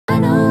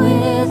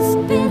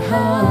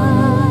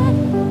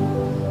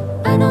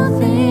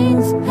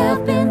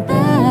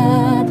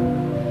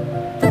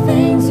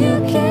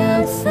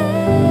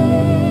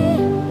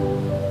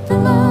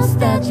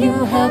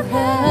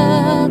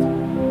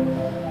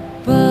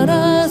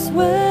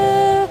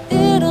swear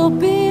it'll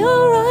be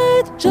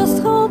alright.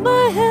 Just hold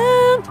my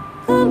hand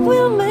and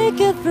we'll make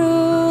it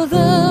through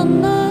the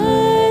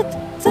night.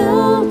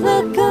 Don't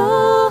let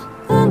go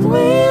and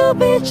we'll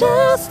be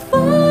just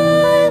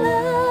fine,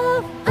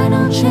 love. I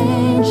know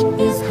change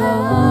is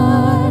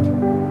hard.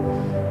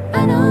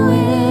 I know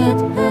it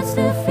hurts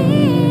to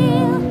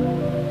feel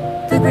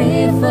the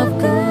grief of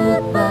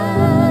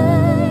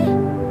goodbye.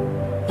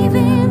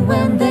 Even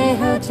when they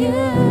hurt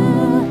you,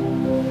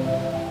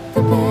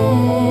 the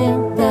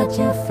pain that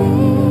you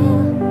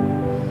feel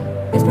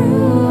is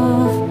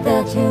proof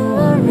that you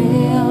are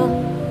real.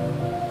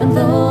 And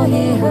though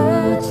he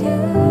hurt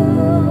you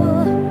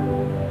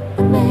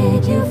and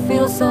made you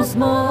feel so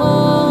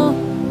small,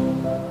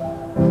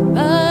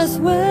 I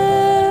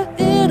swear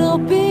it'll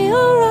be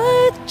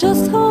alright.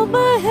 Just hold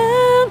my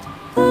hand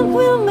and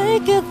we'll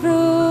make it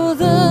through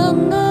the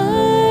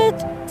night.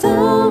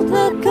 Don't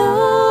let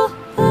go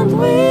and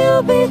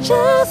we'll be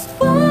just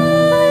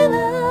fine,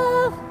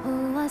 love.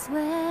 Oh, I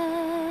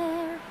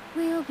swear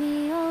we'll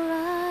be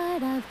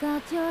alright. I've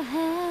got your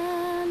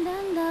hand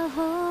and I'll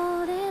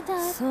hold it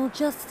tight. So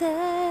just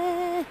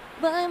stay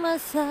by my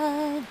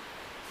side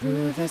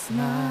Through this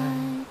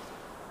night.